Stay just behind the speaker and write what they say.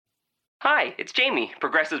Hi, it's Jamie,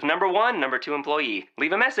 Progressive's number 1, number 2 employee.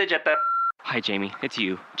 Leave a message at the... Hi, Jamie. It's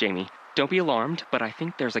you, Jamie. Don't be alarmed, but I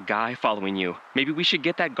think there's a guy following you. Maybe we should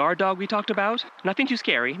get that guard dog we talked about? Nothing too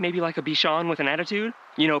scary. Maybe like a Bichon with an attitude?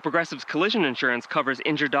 You know, Progressive's collision insurance covers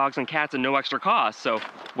injured dogs and cats at no extra cost, so...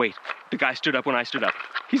 Wait, the guy stood up when I stood up.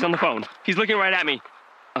 He's on the phone. He's looking right at me.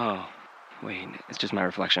 Oh, wait, it's just my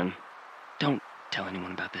reflection. Don't tell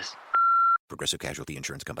anyone about this. Progressive Casualty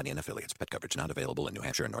Insurance Company and Affiliates. Pet coverage not available in New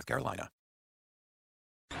Hampshire and North Carolina.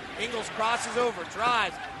 Ingles crosses over,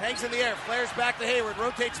 drives, hangs in the air, flares back to Hayward,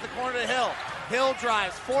 rotates the corner to Hill. Hill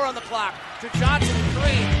drives, 4 on the clock, to Johnson, 3.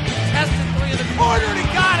 Tested 3 in the corner, and he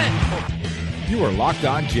got it! You are Locked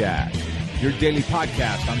On Jazz, your daily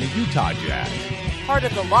podcast on the Utah Jazz. Part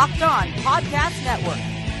of the Locked On Podcast Network,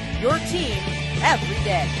 your team every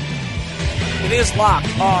day. It is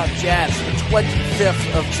Locked On Jazz, the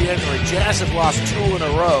 25th of January. Jazz have lost 2 in a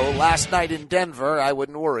row. Last night in Denver, I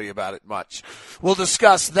wouldn't worry about it much. We'll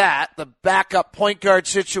discuss that. The backup point guard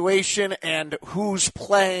situation and who's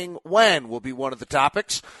playing when will be one of the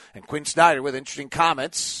topics. And Quinn Snyder with interesting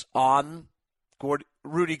comments on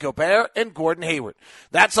Rudy Gobert and Gordon Hayward.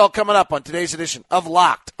 That's all coming up on today's edition of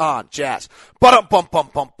Locked On Jazz.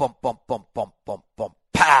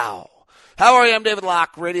 Pow! How are you? I'm David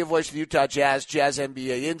Locke, radio voice of the Utah Jazz, Jazz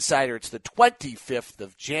NBA insider. It's the 25th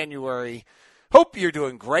of January. Hope you're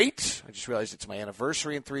doing great. I just realized it's my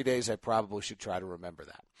anniversary in 3 days. I probably should try to remember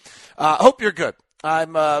that. Hope you're good.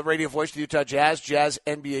 I'm radio voice of the Utah Jazz, Jazz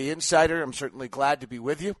NBA insider. I'm certainly glad to be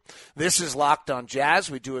with you. This is Locked On Jazz.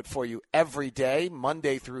 We do it for you every day,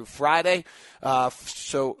 Monday through Friday.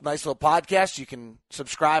 So nice little podcast. You can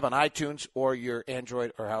subscribe on iTunes or your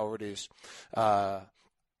Android or however it is.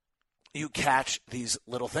 You catch these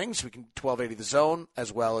little things. We can 1280 The Zone,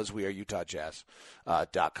 as well as we are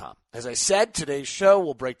UtahJazz.com. As I said, today's show,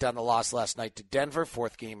 we'll break down the loss last night to Denver,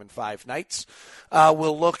 4th game in 5 nights.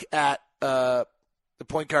 We'll look at the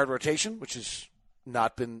point guard rotation, which has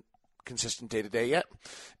not been consistent day to day yet.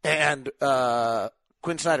 And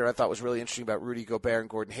Quinn Snyder, I thought, was really interesting about Rudy Gobert and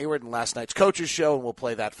Gordon Hayward in last night's coaches show, and we'll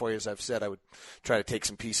play that for you. As I've said, I would try to take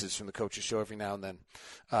some pieces from the coaches show every now and then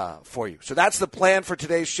for you. So that's the plan for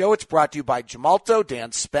today's show. It's brought to you by Gemalto.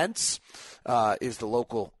 Dan Spence is the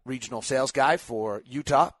local regional sales guy for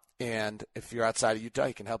Utah. And if you're outside of Utah,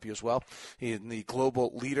 he can help you as well. He's the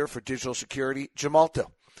global leader for digital security, Gemalto.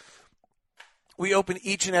 We open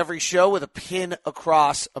each and every show with a pin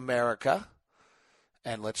across America.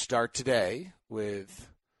 And let's start today with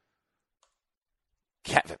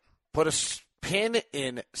Kevin. Put a pin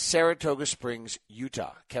in Saratoga Springs,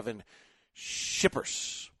 Utah. Kevin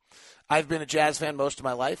Schippers. I've been a Jazz fan most of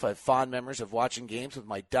my life. I have fond memories of watching games with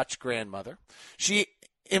my Dutch grandmother. She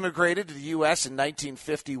immigrated to the U.S. in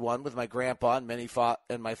 1951 with my grandpa and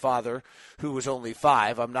my father, who was only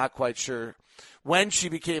 5. I'm not quite sure when she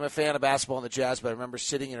became a fan of basketball and the Jazz, but I remember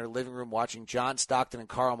sitting in her living room watching John Stockton and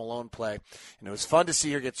Karl Malone play, and it was fun to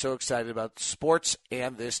see her get so excited about sports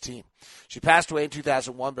and this team. She passed away in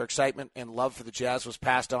 2001, but her excitement and love for the Jazz was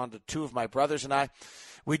passed on to 2 of my brothers and I.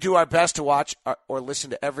 We do our best to watch or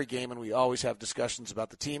listen to every game, and we always have discussions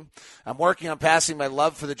about the team. I'm working on passing my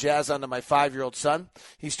love for the Jazz on to my 5-year-old son.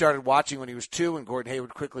 He started watching when he was 2, and Gordon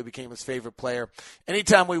Hayward quickly became his favorite player.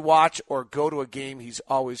 Anytime we watch or go to a game, he's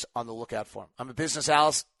always on the lookout for him. I'm a business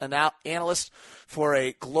analyst for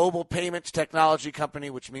a global payments technology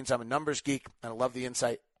company, which means I'm a numbers geek, and I love the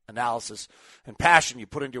insight, analysis, and passion you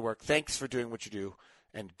put into your work. Thanks for doing what you do,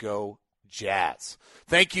 and go Jazz.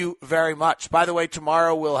 Thank you very much. By the way,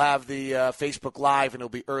 tomorrow we'll have the Facebook Live, and it'll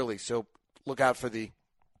be early, so look out for the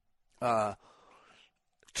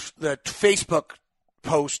Facebook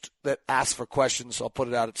post that asks for questions. I'll put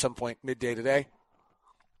it out at some point midday today.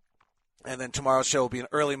 And then tomorrow's show will be an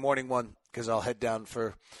early morning one because I'll head down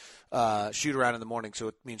for shoot around in the morning, so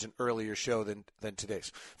it means an earlier show than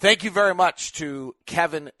today's. Thank you very much to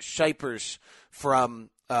Kevin Schippers for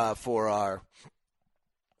our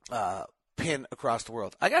pin across the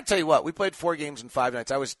world. I got to tell you what, we played 4 games in 5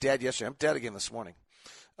 nights. I was dead yesterday. I'm dead again this morning.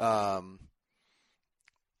 So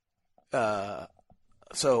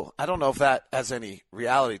I don't know if that has any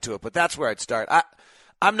reality to it, but that's where I'd start.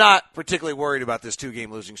 I'm not particularly worried about this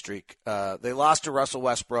 2-game losing streak. They lost to Russell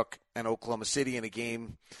Westbrook and Oklahoma City in a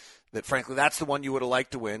game that, frankly, that's the one you would have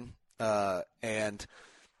liked to win. And,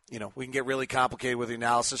 you know, we can get really complicated with the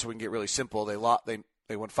analysis, or we can get really simple. They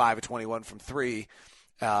went 5 of 21 from 3.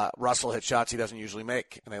 Russell hit shots he doesn't usually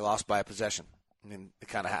make, and they lost by a possession. I mean, it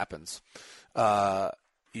kind of happens.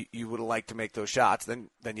 You would have liked to make those shots, then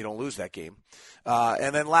you don't lose that game.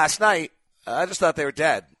 And then last night, I just thought they were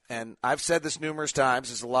dead. And I've said this numerous times,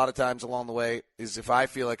 there's a lot of times along the way, is if I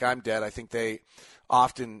feel like I'm dead, I think they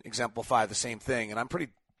often exemplify the same thing, and I'm pretty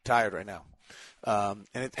tired right now. And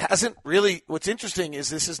it hasn't really – what's interesting is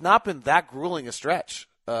this has not been that grueling a stretch.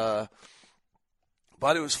 But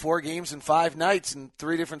it was 4 games and 5 nights in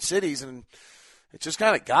 3 different cities, and it just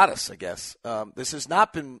kind of got us, I guess. This has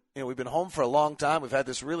not been – we've been home for a long time. We've had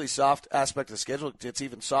this really soft aspect of the schedule. It's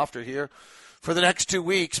even softer here for the next 2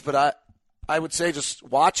 weeks. But I would say just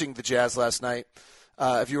watching the Jazz last night,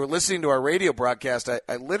 if you were listening to our radio broadcast,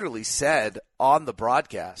 I literally said on the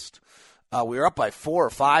broadcast – we were up by 4 or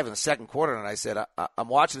 5 in the second quarter, and I said, I'm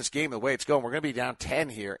watching this game the way it's going. We're going to be down 10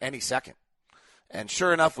 here any second. And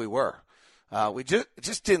sure enough, we were. We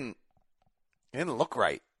just didn't look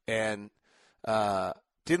right, and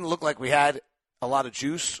didn't look like we had a lot of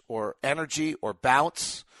juice or energy or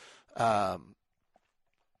bounce. And,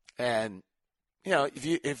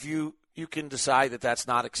 if you can decide that that's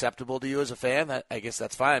not acceptable to you as a fan, I guess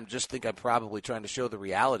that's fine. I'm probably trying to show the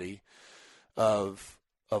reality of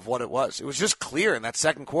what it was. It was just clear in that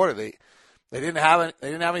second quarter they didn't have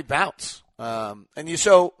any bounce. So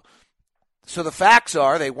the facts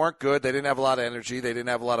are they weren't good. They didn't have a lot of energy. They didn't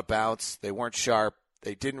have a lot of bounce. They weren't sharp.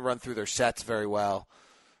 They didn't run through their sets very well.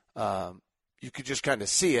 You could just kind of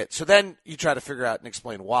see it. So then you try to figure out and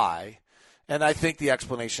explain why. And I think the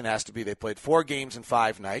explanation has to be they played 4 games in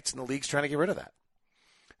 5 nights, and the league's trying to get rid of that.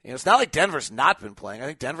 It's not like Denver's not been playing. I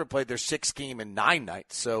think Denver played their 6th game in 9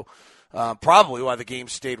 nights. So probably why the game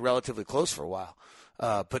stayed relatively close for a while.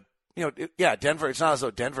 But, Denver, it's not as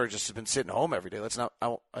though Denver just has been sitting home every day. I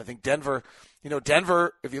think Denver,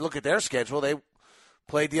 if you look at their schedule, they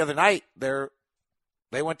played the other night.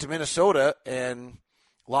 They went to Minnesota and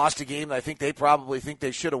lost a game that I think they probably think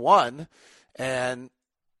they should have won.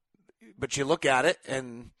 But you look at it,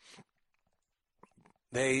 and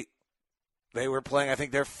they were playing, I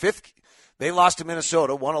think, their 5th. They lost to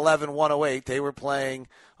Minnesota, 111-108. They were playing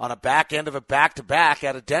on a back end of a back-to-back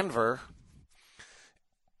out of Denver.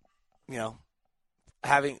 I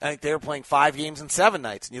think they were playing 5 games in 7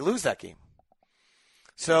 nights, and you lose that game.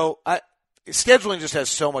 So scheduling just has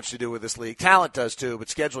so much to do with this league. Talent does too, but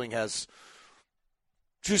scheduling has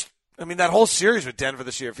that whole series with Denver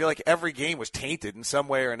this year, I feel like every game was tainted in some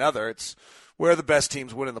way or another. It's where the best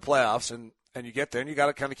teams win in the playoffs, and you get there, and you got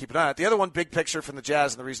to kind of keep an eye on it. The other one, big picture from the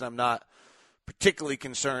Jazz, and the reason I'm not particularly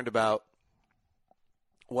concerned about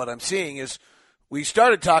what I'm seeing is we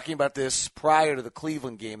started talking about this prior to the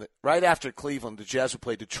Cleveland game. Right after Cleveland, the Jazz would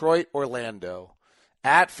play Detroit, Orlando,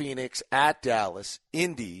 at Phoenix, at Dallas,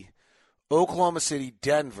 Indy, Oklahoma City,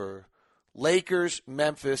 Denver, Lakers,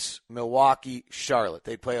 Memphis, Milwaukee, Charlotte.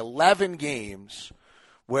 They'd play 11 games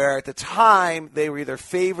where at the time they were either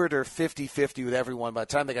favored or 50-50 with everyone. By the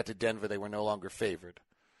time they got to Denver, they were no longer favored.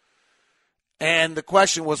 And the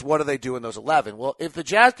question was, what do they do in those 11? Well, if the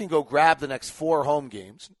Jazz can go grab the next 4 home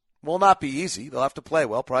games, will not be easy. They'll have to play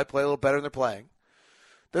well, probably play a little better than they're playing.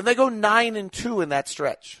 Then they go 9-2 in that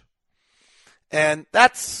stretch. And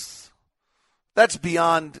that's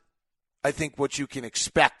beyond, I think, what you can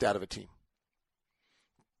expect out of a team.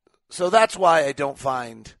 So that's why I don't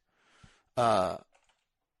find any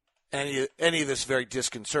of this very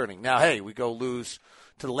disconcerting. Now, hey, we go lose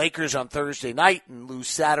to the Lakers on Thursday night and lose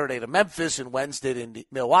Saturday to Memphis and Wednesday to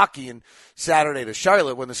Milwaukee and Saturday to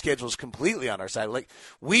Charlotte when the schedule is completely on our side. Like,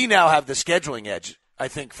 we now have the scheduling edge, I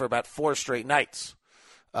think, for about 4 straight nights.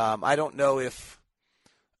 I don't know if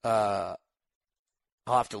I'll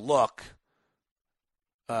have to look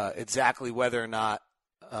exactly whether or not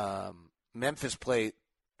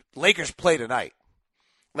Lakers play tonight.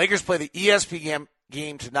 Lakers play the ESPN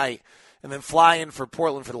game tonight and then fly in for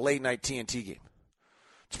Portland for the late night TNT game.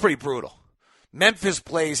 It's pretty brutal. Memphis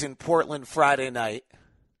plays in Portland Friday night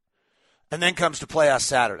and then comes to play us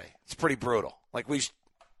Saturday. It's pretty brutal. Like, we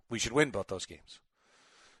should win both those games.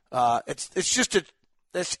 That's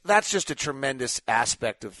just a tremendous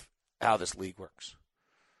aspect of how this league works.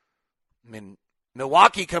 I mean,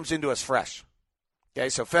 Milwaukee comes into us fresh. Okay,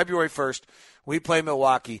 so February 1st, we play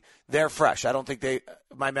Milwaukee. They're fresh. I don't think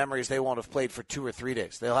my memory is they won't have played for 2 or 3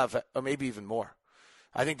 days. They'll have, or maybe even more.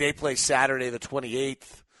 I think they play Saturday the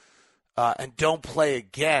 28th and don't play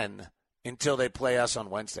again until they play us on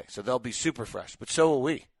Wednesday. So they'll be super fresh. But so will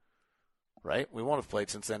we, right? We won't have played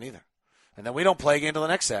since then either. And then we don't play again until the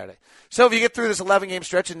next Saturday. So if you get through this 11-game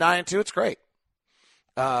stretch in 9-2, it's great.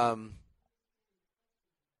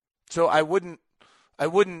 So I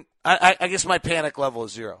guess my panic level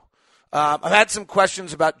is 0. I've had some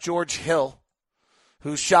questions about George Hill,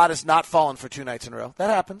 whose shot has not fallen for 2 nights in a row. That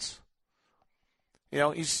happens.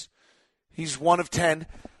 He's 1 of 10.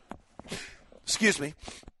 Excuse me.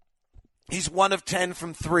 He's 1 of 10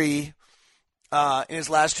 from 3 in his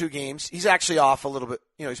last 2 games. He's actually off a little bit.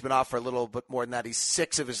 He's been off for a little bit more than that. He's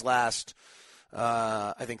 6 of his last,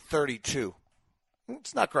 32.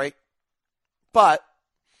 It's not great. But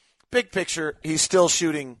big picture, he's still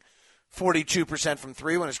shooting 42% from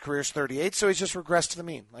 3 when his career's 38, so he's just regressed to the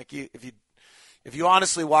mean. Like, if you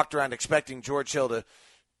honestly walked around expecting George Hill to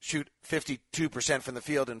shoot 52% from the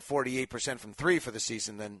field and 48% from 3 for the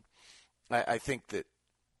season, then I think that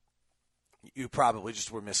you probably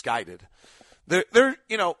just were misguided. If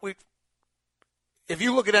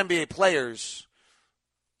you look at NBA players,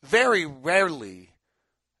 very rarely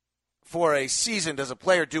for a season does a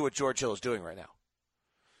player do what George Hill is doing right now.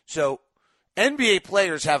 So NBA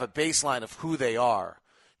players have a baseline of who they are.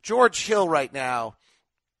 George Hill right now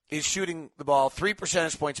is shooting the ball 3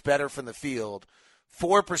 percentage points better from the field,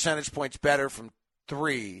 4 percentage points better from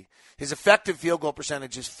 3. His effective field goal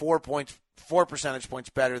percentage is 4 percentage points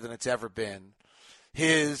better than it's ever been.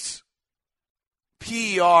 His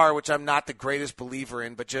PER, which I'm not the greatest believer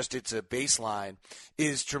in, but just it's a baseline,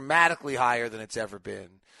 is dramatically higher than it's ever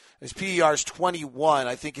been. His PER is 21.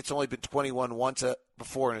 I think it's only been 21 once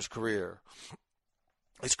before in his career.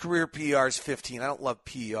 His career PER is 15. I don't love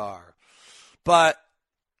PER. But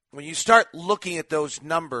when you start looking at those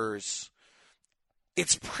numbers,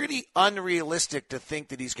 it's pretty unrealistic to think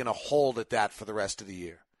that he's going to hold at that for the rest of the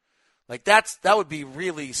year. Like, that would be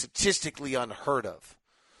really statistically unheard of.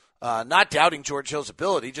 Not doubting George Hill's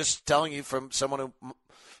ability, just telling you from someone who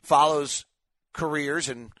follows careers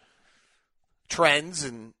and trends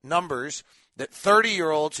and numbers that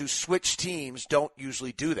 30-year-olds who switch teams don't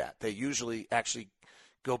usually do that. They usually actually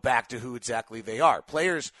go back to who exactly they are.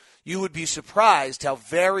 Players, you would be surprised how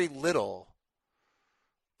very little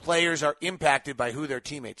players are impacted by who their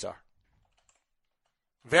teammates are.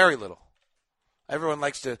 Very little. Everyone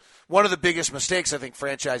likes to – one of the biggest mistakes I think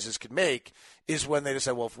franchises can make is when they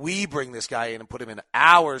decide, well, if we bring this guy in and put him in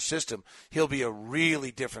our system, he'll be a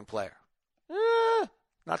really different player.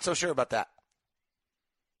 Not so sure about that.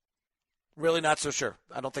 Really not so sure.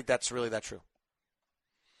 I don't think that's really that true.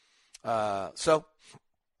 So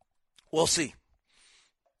we'll see.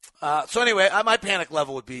 So anyway, my panic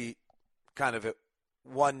level would be kind of at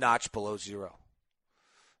 1 notch below 0.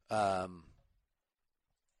 Yeah,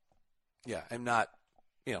 I'm not,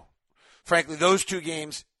 frankly, those 2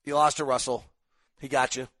 games, you lost to Russell. He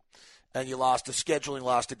got you. And you lost a scheduling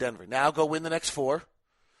loss to Denver. Now go win the next 4.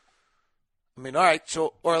 I mean, all right,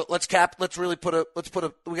 so, or we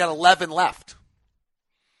got 11 left.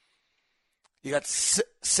 You got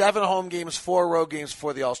 7 home games, 4 road games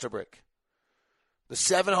before the All-Star break. The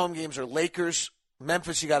 7 home games are Lakers,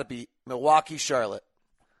 Memphis you got to beat, Milwaukee, Charlotte,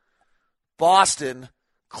 Boston,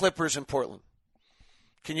 Clippers, and Portland.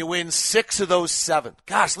 Can you win 6 of those 7?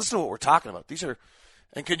 Gosh, listen to what we're talking about.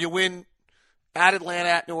 And can you win at Atlanta,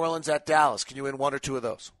 at New Orleans, at Dallas? Can you win 1 or 2 of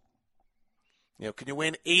those? Can you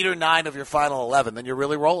win 8 or 9 of your final 11? Then you're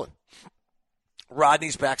really rolling.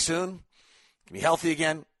 Rodney's back soon. Can be healthy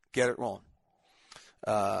again. Get it rolling.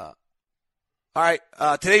 All right.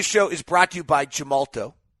 Today's show is brought to you by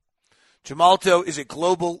Gemalto. Gemalto is a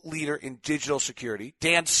global leader in digital security.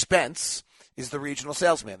 Dan Spence is the regional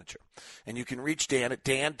sales manager. And you can reach Dan at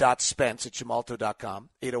dan.spence at gemalto.com,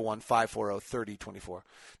 801-540-3024.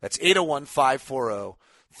 That's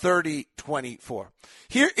 801-540-3024.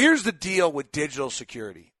 Here's the deal with digital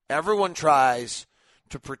security. Everyone tries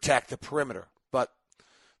to protect the perimeter, but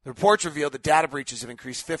the reports reveal that data breaches have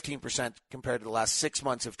increased 15% compared to the last 6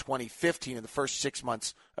 months of 2015 and the first 6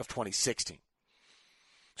 months of 2016.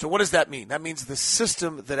 So what does that mean? That means the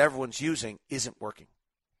system that everyone's using isn't working.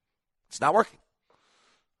 It's not working.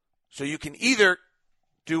 So you can either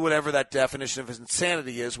do whatever that definition of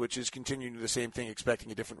insanity is, which is continuing to do the same thing,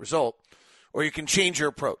 expecting a different result, or you can change your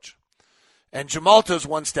approach. And Gemalto's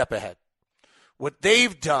one step ahead. What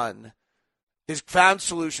they've done is found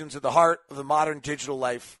solutions at the heart of the modern digital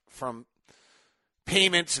life, from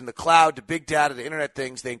payments and the cloud to big data to internet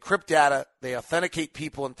things. They encrypt data. They authenticate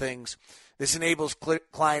people and things. This enables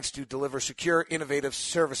clients to deliver secure, innovative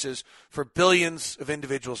services for billions of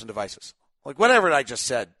individuals and devices. Like, whatever I just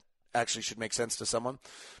said actually should make sense to someone.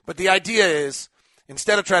 But the idea is,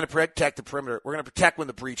 instead of trying to protect the perimeter, we're going to protect when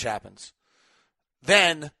the breach happens.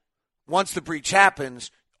 Then, once the breach happens,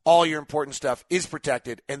 all your important stuff is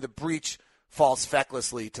protected, and the breach falls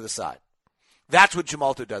fecklessly to the side. That's what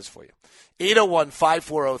Gemalto does for you.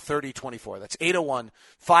 801-540-3024. That's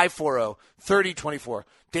 801-540-3024.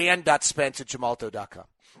 Dan.spence at gemalto.com.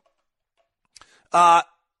 A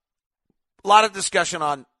lot of discussion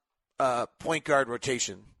on point guard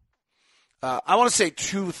rotation. I want to say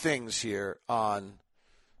 2 things here on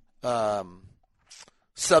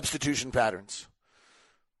substitution patterns.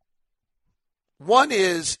 One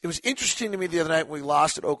is, it was interesting to me the other night when we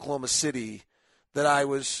lost at Oklahoma City that I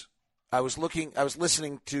was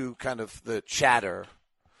listening to kind of the chatter,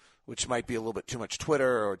 which might be a little bit too much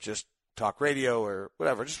Twitter or just talk radio or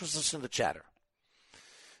whatever. Just was listening to the chatter.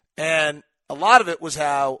 And a lot of it was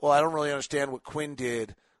how, well, I don't really understand what Quinn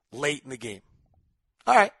did late in the game.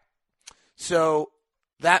 All right. So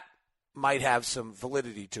that might have some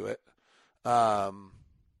validity to it.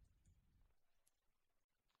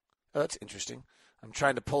 That's interesting. I'm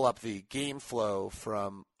trying to pull up the game flow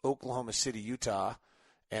from Oklahoma City, Utah,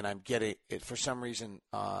 and I'm getting it. For some reason,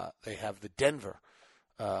 they have the Denver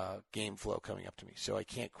game flow coming up to me, so I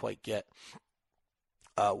can't quite get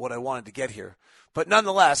what I wanted to get here. But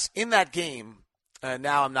nonetheless, in that game,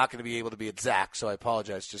 now I'm not going to be able to be exact, so I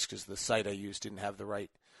apologize just because the site I used didn't have the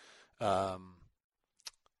right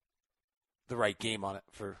game on it.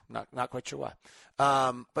 For not quite sure why.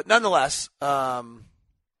 But nonetheless.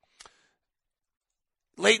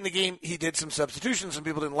 Late in the game, he did some substitutions, and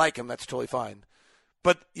people didn't like him. That's totally fine.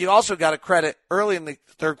 But you also got to credit early in the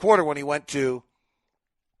third quarter when he went to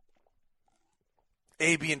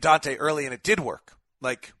AB and Dante early, and it did work.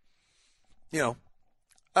 Like,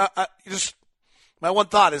 just my one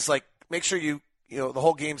thought is like make sure the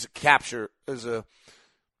whole game's a capture is the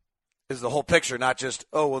whole picture, not just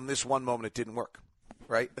in this one moment it didn't work,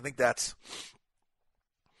 right? I think that's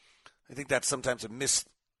sometimes a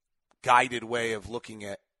misguided way of looking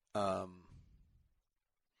at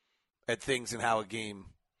things and how a game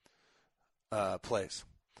plays.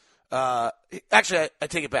 Actually, I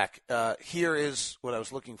take it back. Here is what I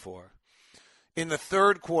was looking for. In the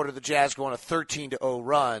third quarter, the Jazz go on a 13-0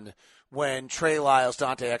 run when Trey Lyles,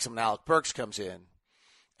 Dante Exum, and Alec Burks comes in.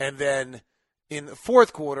 And then in the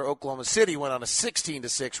fourth quarter, Oklahoma City went on a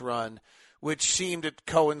 16-6 run, which seemed to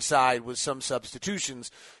coincide with some substitutions.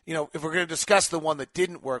 If we're going to discuss the one that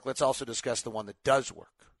didn't work, let's also discuss the one that does work.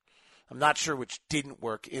 I'm not sure which didn't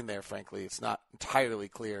work in there, frankly. It's not entirely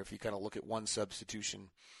clear if you kind of look at one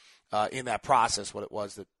substitution in that process, what it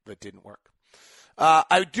was that didn't work.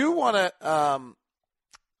 I do want to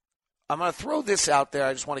I'm going to throw this out there.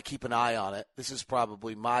 I just want to keep an eye on it. This is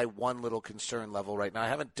probably my one little concern level right now. I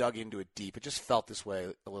haven't dug into it deep. It just felt this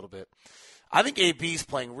way a little bit. I think AB's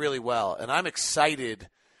playing really well, and I'm excited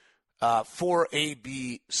for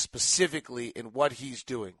AB specifically in what he's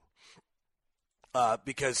doing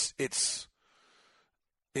because it's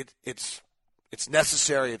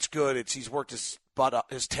necessary. It's good. He's worked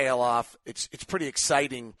his tail off. It's pretty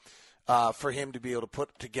exciting for him to be able to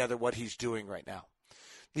put together what he's doing right now.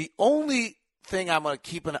 The only thing I'm going to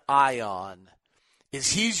keep an eye on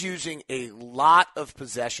is he's using a lot of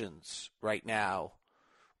possessions right now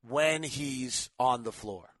when he's on the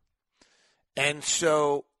floor. And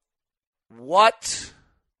so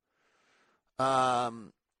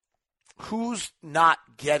who's not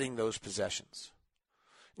getting those possessions?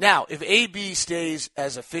 Now, if AB stays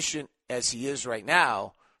as efficient as he is right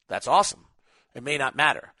now, that's awesome. It may not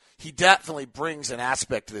matter. He definitely brings an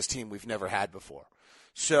aspect to this team we've never had before.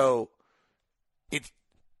 So it's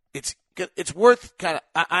worth kind of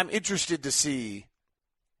 – I'm interested to see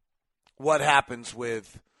what happens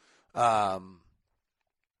with that.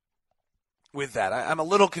 I'm a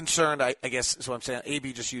little concerned, I guess is what I'm saying,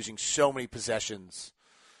 AB just using so many possessions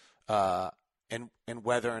and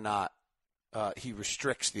whether or not he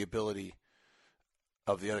restricts the ability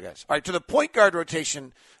of the other guys. All right, to the point guard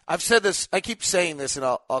rotation, I've said this, I keep saying this, and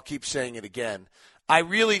I'll keep saying it again. I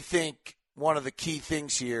really think one of the key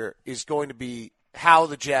things here is going to be how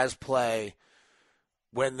the Jazz play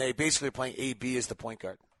when they basically are playing AB as the point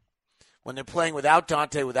guard. When they're playing without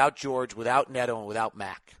Dante, without George, without Neto, and without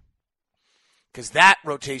Mac. Because that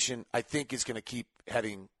rotation, I think, is going to keep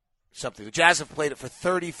heading something. The Jazz have played it for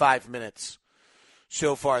 35 minutes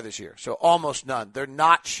so far this year, so almost none. They're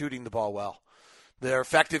not shooting the ball well. Their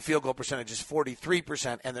effective field goal percentage is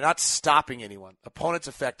 43%, and they're not stopping anyone. Opponents'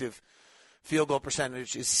 effective field goal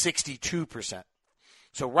percentage is 62%.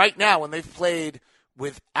 So right now, when they've played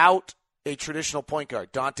without a traditional point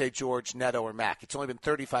guard, Dante, George, Neto, or Mac, it's only been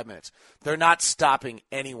 35 minutes. They're not stopping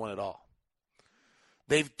anyone at all.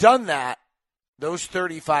 They've done that. Those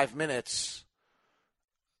 35 minutes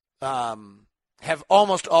have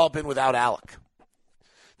almost all been without Alec.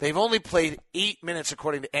 They've only played 8 minutes,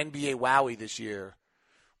 according to NBA Wowie this year,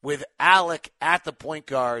 with Alec at the point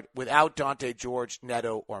guard without Dante, George,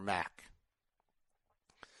 Neto, or Mac.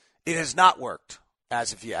 It has not worked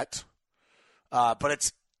as of yet, but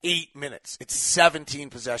it's 8 minutes. It's 17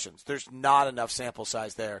 possessions. There's not enough sample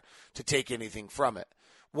size there to take anything from it.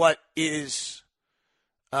 What is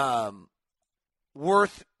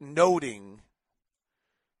worth noting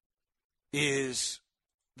is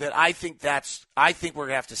that I think we're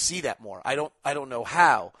gonna have to see that more. I don't know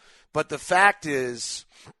how, but the fact is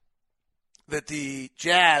that the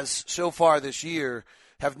Jazz so far this year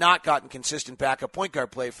have not gotten consistent backup point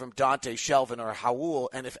guard play from Dante, Shelvin, or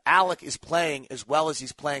Howell. And if Alec is playing as well as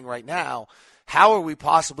he's playing right now, how are we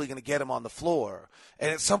possibly going to get him on the floor?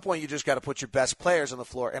 And at some point, you just got to put your best players on the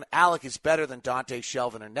floor. And Alec is better than Dante,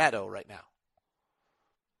 Shelvin, or Neto right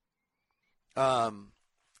now.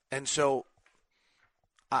 And so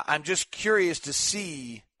I'm just curious to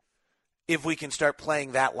see if we can start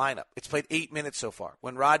playing that lineup. It's played 8 minutes so far.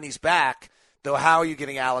 When Rodney's back, though, how are you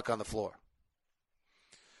getting Alec on the floor?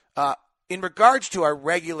 In regards to our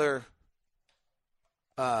regular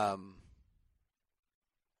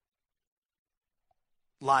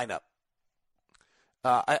lineup,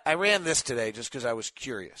 I ran this today just because I was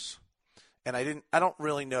curious, and I don't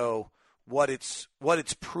really know what it's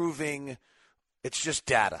proving. It's just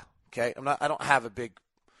data. Okay, I don't think I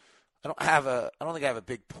have a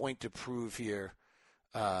big point to prove here,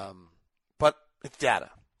 but it's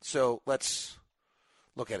data. So let's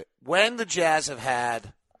look at it. When the Jazz have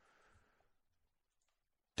had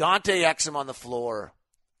Dante Exum on the floor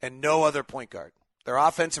and no other point guard, their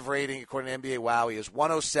offensive rating, according to NBA WOWY, is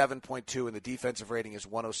 107.2, and the defensive rating is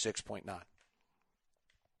 106.9.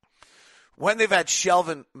 When they've had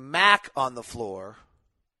Shelvin Mack on the floor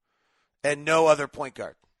and no other point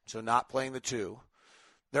guard, so not playing the two,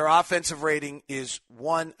 their offensive rating is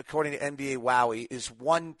according to NBA WOWY, is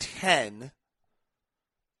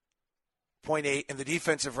 110.8, and the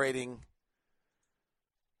defensive rating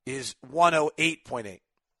is 108.8.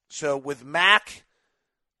 So with Mack,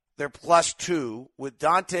 they're +2. With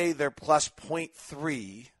Dante, they're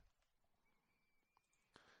 +0.3.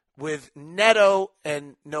 With Neto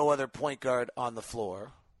and no other point guard on the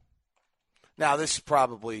floor. Now, this is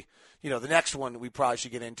probably, the next one we probably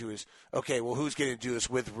should get into is, okay, well, who's going to do this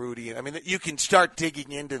with Rudy? I mean, you can start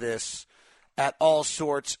digging into this at all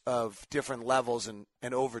sorts of different levels and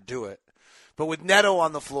overdo it. But with Neto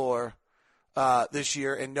on the floor this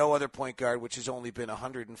year and no other point guard, which has only been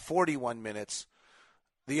 141 minutes,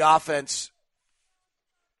 the offense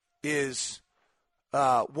is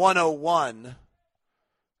 101.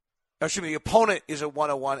 Excuse me, the opponent is at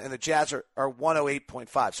 101, and the Jazz are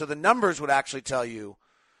 108.5. So the numbers would actually tell you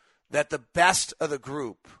that the best of the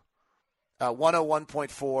group,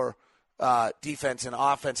 101.4 defense and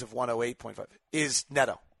offensive 108.5, is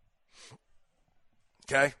Neto.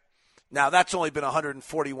 Okay? Now, that's only been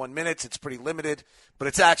 141 minutes. It's pretty limited, but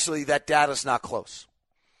it's actually, that data's not close.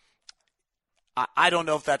 I don't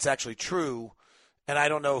know if that's actually true, and I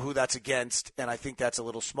don't know who that's against, and I think that's a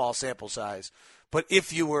little small sample size. But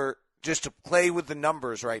if you were just to play with the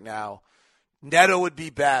numbers right now, Neto would be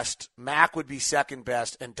best, Mack would be second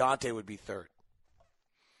best, and Dante would be third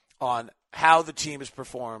on how the team has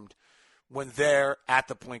performed when they're at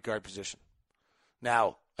the point guard position.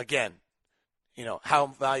 Now, again, how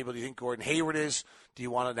valuable do you think Gordon Hayward is? Do you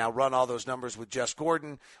want to now run all those numbers with just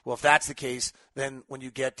Gordon? Well, if that's the case, then when you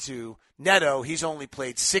get to Neto, he's only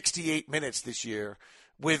played 68 minutes this year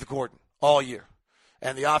with Gordon all year.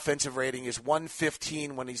 And the offensive rating is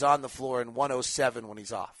 115 when he's on the floor and 107 when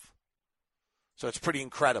he's off. So it's pretty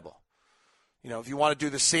incredible. If you want to do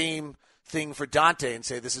the same thing for Dante and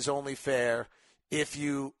say this is only fair if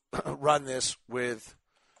you run this with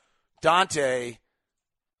Dante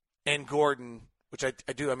and Gordon, which I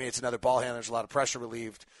do. I mean, it's another ball handler. There's a lot of pressure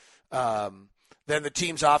relieved. Then the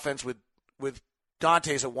team's offense with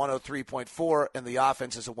Dante's at 103.4 and the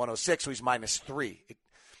offense is at 106, so he's -3.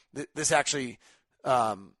 This actually,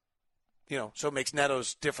 so it makes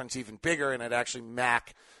Neto's difference even bigger, and it actually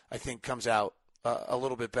Mack, I think, comes out a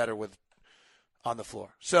little bit better with on the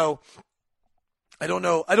floor. So I don't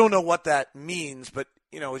know what that means, but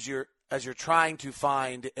as you're trying to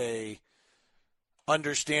find a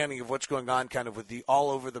understanding of what's going on kind of with the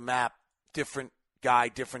all over the map, different guy,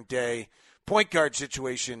 different day, point guard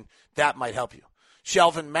situation, that might help you.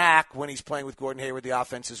 Shelvin Mack, when he's playing with Gordon Hayward, the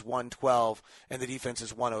offense is 112 and the defense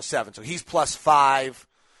is 107. So he's +5.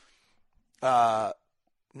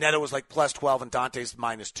 Neto was like +12 and Dante's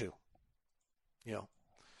 -2.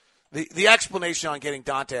 The explanation on getting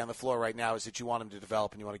Dante on the floor right now is that you want him to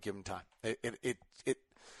develop and you want to give him time.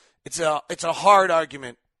 It's a hard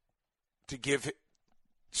argument to give.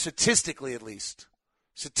 Statistically, at least.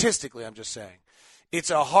 Statistically, I'm just saying. It's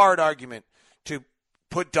a hard argument to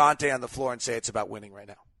put Dante on the floor and say it's about winning right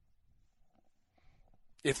now.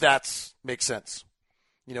 If that makes sense.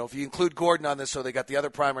 If you include Gordon on this, so they got the other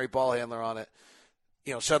primary ball handler on it,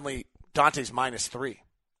 suddenly Dante's -3.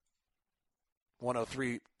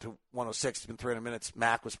 103 to 106. It's been 300 minutes.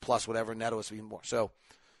 Mack was plus whatever. Neto was even more. So,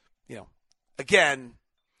 again,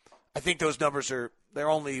 I think those numbers their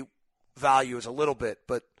only value is a little bit,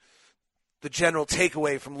 but the general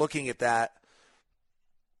takeaway from looking at that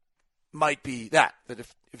might be that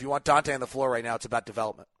if you want Dante on the floor right now, it's about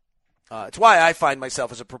development. It's why I find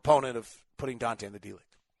myself as a proponent of putting Dante in the D-League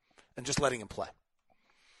and just letting him play.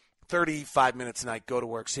 35 minutes a night, go to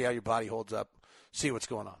work, see how your body holds up, see what's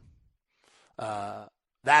going on.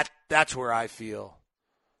 That's where I feel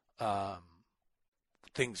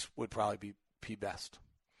things would probably be best.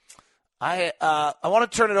 I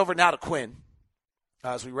want to turn it over now to Quinn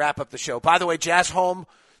as we wrap up the show. By the way, Jazz home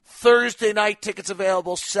Thursday night, tickets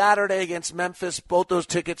available. Saturday against Memphis, both those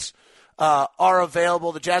tickets are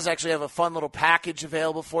available. The Jazz actually have a fun little package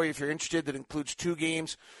available for you if you're interested that includes 2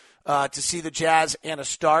 games to see the Jazz and a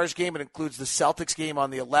Stars game. It includes the Celtics game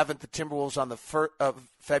on the 11th, the Timberwolves on the 1st of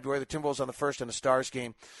February, the Timberwolves on the 1st, and a Stars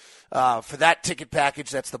game. For that ticket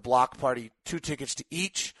package, that's the block party, 2 tickets to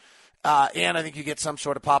each. And I think you get some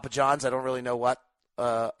sort of Papa John's. I don't really know what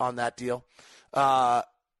on that deal.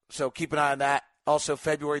 So keep an eye on that. Also,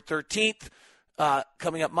 February 13th,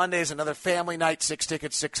 coming up Monday is another family night, 6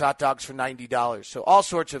 tickets, 6 hot dogs for $90. So all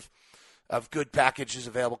sorts of good packages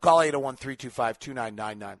available. Call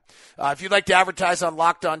 801-325-2999. If you'd like to advertise on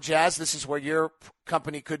Locked On Jazz, this is where your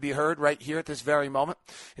company could be heard right here at this very moment.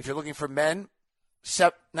 If you're looking for men,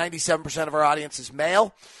 97% of our audience is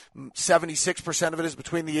male. 76% of it is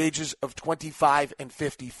between the ages of 25 and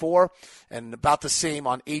 54, and about the same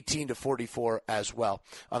on 18 to 44 as well,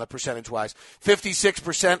 on the percentage-wise.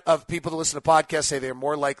 56% of people that listen to podcasts say they're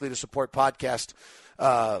more likely to support podcast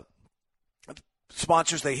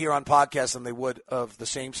sponsors they hear on podcasts than they would of the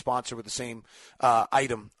same sponsor with the same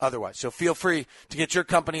item otherwise. So feel free to get your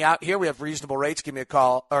company out here. We have reasonable rates. Give me a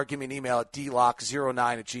call or give me an email at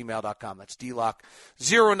dlock09@gmail.com. That's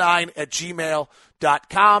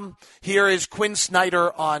dlock09@gmail.com. Here is Quinn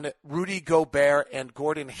Snyder on Rudy Gobert and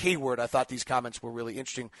Gordon Hayward. I thought these comments were really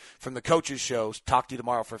interesting from the coaches' shows. Talk to you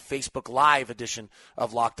tomorrow for Facebook Live edition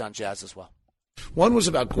of Locked On Jazz as well. One was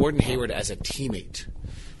about Gordon Hayward as a teammate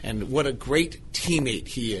and what a great teammate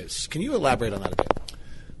he is. Can you elaborate on that a bit?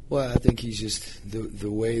 Well, I think he's just the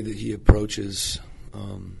way that he approaches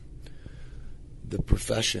the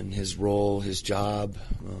profession, his role, his job.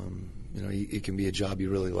 It can be a job you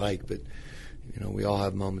really like, but we all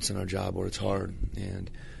have moments in our job where it's hard, and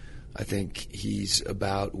I think he's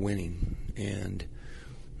about winning. And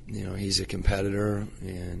he's a competitor,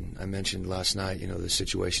 and I mentioned last night, the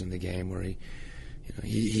situation in the game where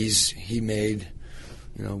he made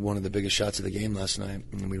one of the biggest shots of the game last night,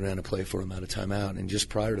 and we ran a play for him out of timeout. And just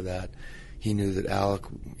prior to that, he knew that Alec,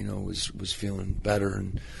 was feeling better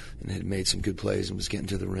and had made some good plays and was getting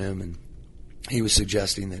to the rim. And he was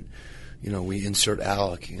suggesting that, we insert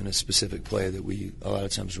Alec in a specific play that we a lot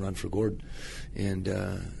of times run for Gordon. And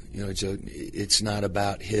it's not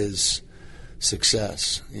about his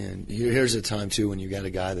success. And here's a time too when you got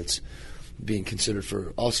a guy that's being considered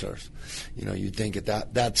for All-Stars. You'd think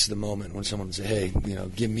that's the moment when someone would say, hey,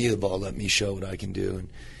 give me the ball, let me show what I can do. And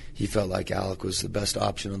he felt like Alec was the best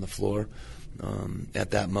option on the floor at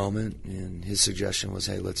that moment, and his suggestion was,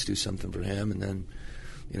 hey, let's do something for him. And then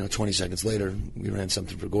 20 seconds later, we ran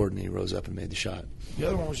something for Gordon, and he rose up and made the shot. The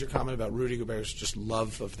other one was your comment about Rudy Gobert's just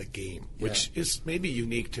love of the game, which is maybe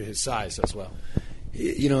unique to his size as well.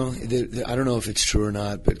 I don't know if it's true or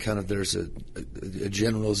not, but kind of there's a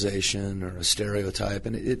generalization or a stereotype,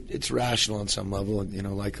 and it's rational on some level.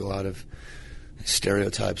 Like a lot of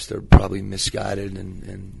stereotypes, they're probably misguided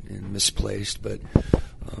and misplaced. But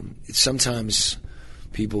sometimes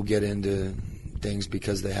people get into things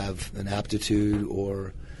because they have an aptitude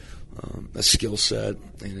or a skill set,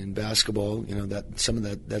 and in basketball, that some of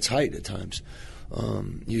that's height at times.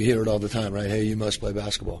 You hear it all the time, right? Hey, you must play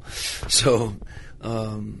basketball. So,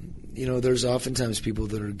 there's oftentimes people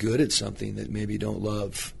that are good at something that maybe don't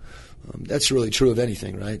love. That's really true of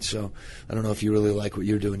anything, right? So I don't know if you really like what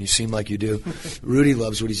you're doing. You seem like you do. Rudy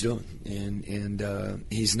loves what he's doing, and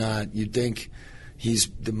he's not. You'd think he's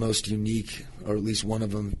the most unique, or at least one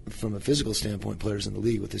of them from a physical standpoint, players in the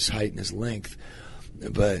league with his height and his length.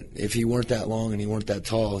 But if he weren't that long and he weren't that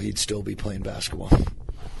tall, he'd still be playing basketball.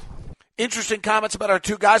 Interesting comments about our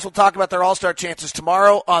two guys. We'll talk about their All-Star chances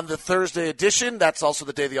tomorrow on the Thursday edition. That's also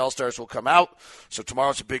the day the All-Stars will come out. So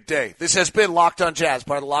tomorrow's a big day. This has been Locked On Jazz,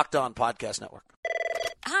 part of the Locked On Podcast Network.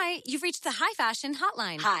 Hi, you've reached the High Fashion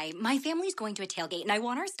Hotline. Hi, my family's going to a tailgate and I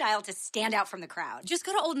want our style to stand out from the crowd. Just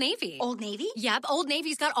go to Old Navy. Old Navy? Yep, Old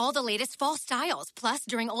Navy's got all the latest fall styles. Plus,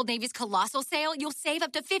 during Old Navy's colossal sale, you'll save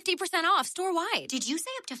up to 50% off store-wide. Did you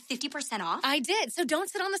say up to 50% off? I did, so don't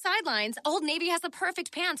sit on the sidelines. Old Navy has the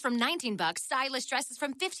perfect pants from $19, stylish dresses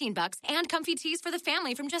from $15, and comfy tees for the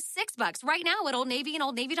family from just $6 right now at Old Navy and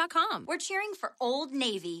OldNavy.com. We're cheering for Old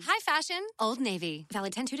Navy. High Fashion, Old Navy.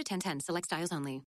 Valid 10-2 to 10-10. Select styles only.